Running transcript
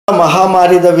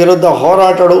ಮಹಾಮಾರಿದ ವಿರುದ್ಧ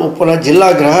ಹೋರಾಟಡು ಉಪ್ಪುನ ಜಿಲ್ಲಾ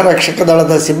ಗೃಹ ರಕ್ಷಕ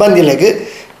ದಳದ ಸಿಬ್ಬಂದಿಲೆಗೆ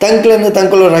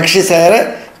ತಂಕ್ಲೆನ್ನು ರಕ್ಷಿಸಾರ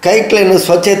ಕೈಕ್ಲೆನ್ನು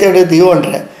ಸ್ವಚ್ಛತೆಯಡು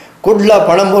ದೀವೊಂಡ್ರೆ ಕುಡ್ಲ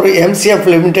ಪಣಂಬೂರು MCF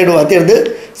ಲಿಮಿಟೆಡ್ ಅತಿರ್ದು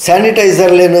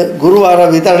ಸ್ಯಾನಿಟೈಸರ್ಲೇನು ಗುರುವಾರ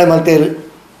ವಿತರಣೆ ಮಾಡ್ತೇರು.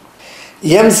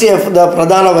 MCF ದ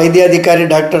ಪ್ರಧಾನ ವೈದ್ಯಾಧಿಕಾರಿ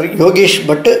ಡಾಕ್ಟರ್ ಯೋಗೀಶ್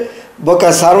ಭಟ್ ಬೊಕ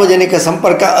ಸಾರ್ವಜನಿಕ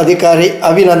ಸಂಪರ್ಕ ಅಧಿಕಾರಿ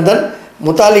ಅಭಿನಂದನ್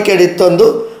ಮುತಾಲಿಕೆಡಿತ್ತೊಂದು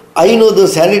 500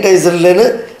 ಸ್ಯಾನಿಟೈಸರ್ಲೇನು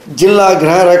ಜಿಲ್ಲಾ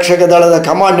ಗೃಹ ರಕ್ಷಕ ದಳದ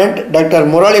commandant doctor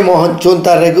Murali Mohan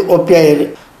ಚೂಂತಾರೆಗೆ ಒಪ್ಪಿಯಾಯಿರು.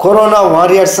 Corona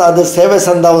warriors ಆದ ಸೇವೆ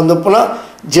ಸಂದ ಒಂದು ಪುನಃ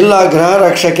ಜಿಲ್ಲಾ ಗೃಹ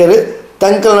ರಕ್ಷಕರು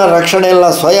ತಂಕಲ್ನ ರಕ್ಷಣೆಯೆಲ್ಲ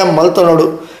ಸ್ವಯಂ ಮಲ್ತನೋಡು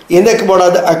ಇಂದಕ್ಕೆ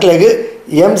ಬೋಡಾದ ಅಕ್ಲೆಗೆ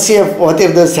MCF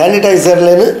ವತಿರ್ದ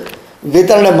ಸ್ಯಾನಿಟೈಸರ್ಲೇನು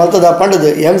ವಿತರಣೆ ಮಲ್ತದ ಪಂಡದು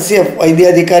MCF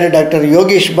ವೈದ್ಯಾಧಿಕಾರಿ ಡಾಕ್ಟರ್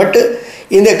ಯೋಗೀಶ್ ಭಟ್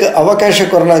ಇಂದಕ್ಕೆ ಅವಕಾಶ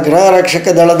ಕೊರನ ಗೃಹ ರಕ್ಷಕ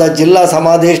ದಳದ ಜಿಲ್ಲಾ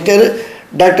ಸಮಾದೇಷ್ಟರು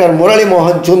ಡಾಕ್ಟರ್ ಮುರಳಿ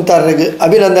ಮೋಹನ್ ಚೂಂತಾರ್ರಿಗೆ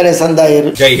ಅಭಿನಂದನೆ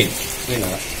ಸಂದಾಯರು. ಜೈ Hind.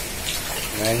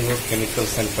 Mangalore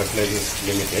chemicals and fertilisers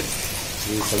limited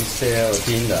ಈ ಸಂಸ್ಥೆಯ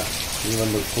ವತಿಯಿಂದ ಈ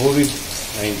ಒಂದು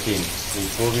COVID-19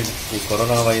 ಈ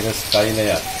ಕೊರೋನಾ ವೈರಸ್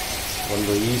ಕಾಯಿಲೆಯ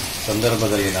ಈ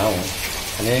ಸಂದರ್ಭದಲ್ಲಿ ನಾವು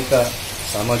ಅನೇಕ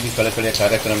ಸಾಮಾಜಿಕ ಕಳಕಳಿಯ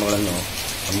ಕಾರ್ಯಕ್ರಮಗಳನ್ನು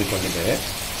ಹಮ್ಮಿಕೊಂಡಿದ್ದೇವೆ.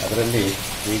 ಅದರಲ್ಲಿ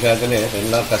ಈಗಾಗಲೇ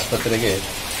ವೆನ್ಲಾಕ್ ಆಸ್ಪತ್ರೆಗೆ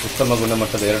ಉತ್ತಮ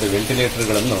ಗುಣಮಟ್ಟದ 2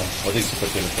 ವೆಂಟಿಲೇಟರ್ಗಳನ್ನು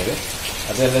ಒದಗಿಸಿಕೊಟ್ಟಿರುತ್ತೇವೆ.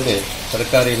 ಅದಲ್ಲದೆ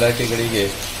ಸರ್ಕಾರಿ ಇಲಾಖೆಗಳಿಗೆ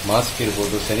ಮಾಸ್ಕ್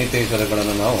ಇರ್ಬೋದು,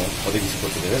 ಸ್ಯಾನಿಟೈಸರ್ಗಳನ್ನು ನಾವು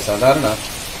ಒದಗಿಸಿಕೊಟ್ಟಿದ್ದೇವೆ. ಸಾಧಾರಣ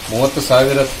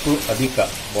 30,000ಕ್ಕೂ ಅಧಿಕ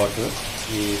ಬಾಟಲ್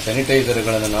ಈ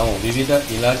ಸ್ಯಾನಿಟೈಸರ್ಗಳನ್ನು ನಾವು ವಿವಿಧ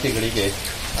ಇಲಾಖೆಗಳಿಗೆ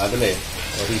ಆಗಲೇ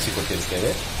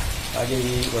ಒದಗಿಸಿಕೊಟ್ಟಿರುತ್ತೇವೆ. ಹಾಗೆ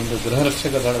ಈ ಒಂದು ಗೃಹ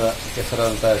ರಕ್ಷಕ ದಳದ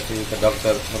ಹೆಸರಾದಂತಹ ಶ್ರೀಯುತ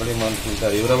ಡಾಕ್ಟರ್ ಮುರಳಿ ಮೋಹನ್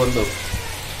ಚೂಂತಾರ್ ಇವರ ಒಂದು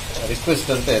ರಿಕ್ವೆಸ್ಟ್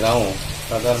ಅಂತೆ ನಾವು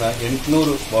ಸಾಧಾರಣ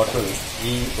 800 ಬಾಟಲ್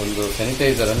ಈ ಒಂದು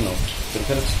ಸ್ಯಾನಿಟೈಸರನ್ನು ಗೃಹ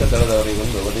ರಕ್ಷಕ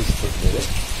ದಳದವರಿಗೊಂದು ಒದಗಿಸಿಕೊಟ್ಟಿದ್ದೇವೆ.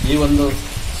 ಈ ಒಂದು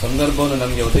ಸಂದರ್ಭವನ್ನು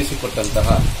ನಮಗೆ ಒದಗಿಸಿಕೊಟ್ಟಂತಹ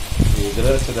ಈ ಗೃಹ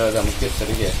ರಕ್ಷಕ ದಳದ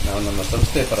ಮುಖ್ಯಸ್ಥರಿಗೆ ನಾವು ನಮ್ಮ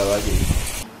ಸಂಸ್ಥೆ ಪರವಾಗಿ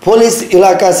ಪೊಲೀಸ್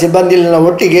ಇಲಾಖಾ ಸಿಬ್ಬಂದಿಲಿನ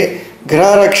ಒಟ್ಟಿಗೆ ಗೃಹ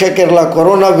ರಕ್ಷಕರ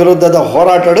ಕೊರೋನಾ ವಿರುದ್ಧದ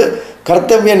ಹೋರಾಟಡು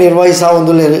ಕರ್ತವ್ಯ ನಿರ್ವಹಿಸ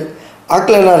ಹೊಂದಲೇರು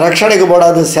ಆಕ್ಲೆನ ರಕ್ಷಣೆಗೆ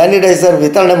ಬೋಡಾದ ಸ್ಯಾನಿಟೈಸರ್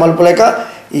ವಿತರಣೆ ಮಲ್ಪಲೇಕ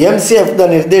MCF ದ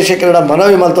ನಿರ್ದೇಶಕರ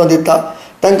ಮನವಿ ಮಲ್ತೊಂದಿತ್ತ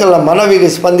ತಂಕಲ್ನ ಮನವಿಗೆ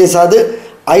ಸ್ಪಂದಿಸಾದ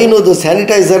 500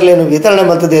 ಸ್ಯಾನಿಟೈಸರ್ಲೇನು ವಿತರಣೆ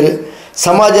ಮಲ್ತದೇರು.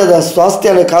 ಸಮಾಜದ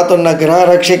ಸ್ವಾಸ್ಥ್ಯನ ಕಾತೊನ್ನ ಗೃಹ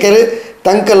ರಕ್ಷಕರು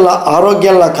ತಂಕಲ್ನ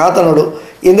ಆರೋಗ್ಯನ ಕಾತನೋಡು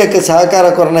ಇಂದಕ್ಕೆ ಸಹಕಾರ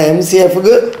ಕೊರನ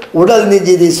MCFಗೆ ಉಡಲ್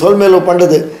ನಿಜಿದಿ ಸೋಲ್ಮೇಲು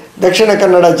ಪಂಡದು ದಕ್ಷಿಣ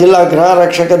ಕನ್ನಡ ಜಿಲ್ಲಾ ಗೃಹ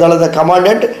ರಕ್ಷಕ ದಳದ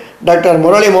commandant doctor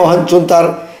Murali Mohan ಚೂಂತಾರ್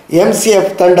MCF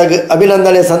ತಂಡಗೆ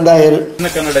ಅಭಿನಂದನೆ ಸಂದಾಯರು. ದಕ್ಷಿಣ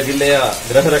ಕನ್ನಡ ಜಿಲ್ಲೆಯ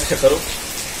ಗೃಹ ರಕ್ಷಕರು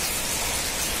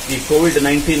ಈ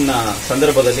COVID-19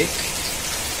 ಸಂದರ್ಭದಲ್ಲಿ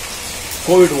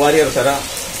ಕೋವಿಡ್ ವಾರಿಯರ್ ತರ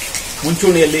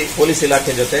ಮುಂಚೂಣಿಯಲ್ಲಿ ಪೊಲೀಸ್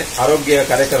ಇಲಾಖೆ ಜೊತೆ, ಆರೋಗ್ಯ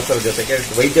ಕಾರ್ಯಕರ್ತರ ಜೊತೆಗೆ,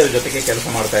 ವೈದ್ಯರ ಜೊತೆಗೆ ಕೆಲಸ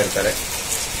ಮಾಡ್ತಾ ಇರ್ತಾರೆ.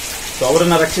 ಸೊ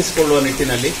ಅವರನ್ನು ರಕ್ಷಿಸಿಕೊಳ್ಳುವ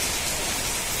ನಿಟ್ಟಿನಲ್ಲಿ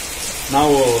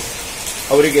ನಾವು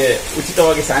ಅವರಿಗೆ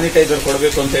ಉಚಿತವಾಗಿ ಸ್ಯಾನಿಟೈಸರ್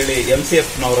ಕೊಡಬೇಕು ಅಂತೇಳಿ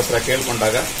MCFನವರ ಹತ್ರ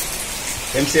ಕೇಳಿಕೊಂಡಾಗ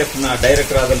MCFನ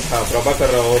ಡೈರೆಕ್ಟರ್ ಆದಂತಹ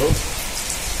ಪ್ರಭಾಕರ್ ಅವರು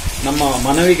ನಮ್ಮ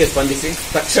ಮನವಿಗೆ ಸ್ಪಂದಿಸಿ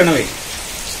ತಕ್ಷಣವೇ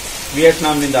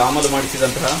ವಿಯೆಟ್ನಾಂನಿಂದ ಆಮದು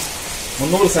ಮಾಡಿಸಿದಂತಹ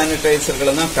 300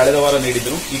 ಸ್ಯಾನಿಟೈಸರ್ಗಳನ್ನು ಕಳೆದ ವಾರ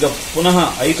ನೀಡಿದ್ರು. ಈಗ ಪುನಃ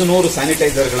 500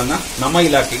 ಸ್ಯಾನಿಟೈಸರ್ಗಳನ್ನು ನಮ್ಮ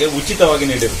ಇಲಾಖೆಗೆ ಉಚಿತವಾಗಿ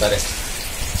ನೀಡಿರುತ್ತಾರೆ.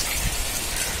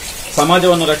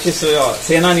 ಸಮಾಜವನ್ನು ರಕ್ಷಿಸುವ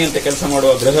ಸೇನಾನಿಯಂತೆ ಕೆಲಸ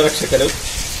ಮಾಡುವ ಗೃಹ ರಕ್ಷಕರು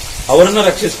ಅವರನ್ನು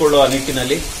ರಕ್ಷಿಸಿಕೊಳ್ಳುವ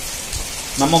ನಿಟ್ಟಿನಲ್ಲಿ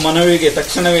ನಮ್ಮ ಮನವಿಗೆ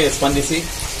ತಕ್ಷಣವೇ ಸ್ಪಂದಿಸಿ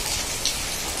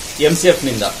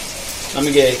MCFನಿಂದ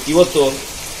ನಮಗೆ ಇವತ್ತು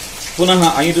ಪುನಃ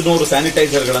 500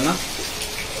 ಸ್ಯಾನಿಟೈಸರ್ಗಳನ್ನು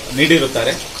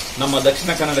ನೀಡಿರುತ್ತಾರೆ. ನಮ್ಮ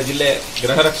ದಕ್ಷಿಣ ಕನ್ನಡ ಜಿಲ್ಲೆ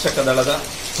ಗೃಹ ರಕ್ಷಕ ದಳದ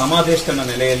ಸಮಾದೇಷ್ಟನ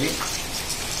ನೆಲೆಯಲ್ಲಿ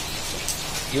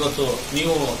ಇವತ್ತು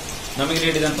ನೀವು ನಮಗೆ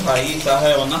ನೀಡಿದಂತಹ ಈ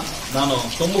ಸಹಾಯವನ್ನು ನಾನು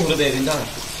ತುಂಬು ಹೃದಯದಿಂದ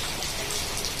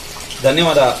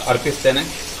ಧನ್ಯವಾದ ಅರ್ಪಿಸುತ್ತೇನೆ.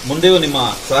 ಮುಂದೆಯೂ ನಿಮ್ಮ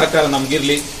ಸಹಕಾರ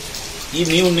ನಮಗಿರಲಿ.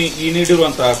 ನೀವು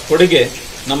ನೀಡಿರುವಂತಹ ಕೊಡುಗೆ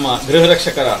ನಮ್ಮ ಗೃಹ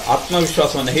ರಕ್ಷಕರ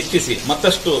ಆತ್ಮವಿಶ್ವಾಸವನ್ನು ಹೆಚ್ಚಿಸಿ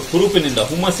ಮತ್ತಷ್ಟು ಹುರುಪಿನಿಂದ,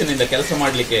 ಹುಮ್ಮಸ್ಸಿನಿಂದ ಕೆಲಸ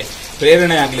ಮಾಡಲಿಕ್ಕೆ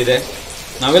ಪ್ರೇರಣೆ ಆಗಲಿದೆ.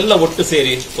 ನಾವೆಲ್ಲ ಒಟ್ಟು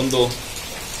ಸೇರಿ ಒಂದು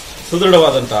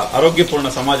ಸುದೃಢವಾದಂತಹ ಆರೋಗ್ಯಪೂರ್ಣ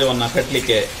ಸಮಾಜವನ್ನು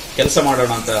ಕಟ್ಟಲಿಕ್ಕೆ ಕೆಲಸ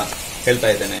ಮಾಡೋಣ ಅಂತ ಹೇಳ್ತಾ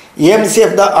ಇದ್ದೇನೆ.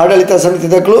 MCF ದ ಆಡಳಿತ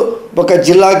ಸಮಿತಿದಕ್ಕೂ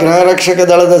ಜಿಲ್ಲಾ ಗೃಹ ರಕ್ಷಕ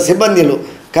ದಳದ ಸಿಬ್ಬಂದಿಲು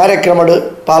ಕಾರ್ಯಕ್ರಮ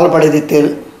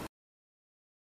ಪಾಲ್ಪಡೆದಿದ್ದೇವೆ.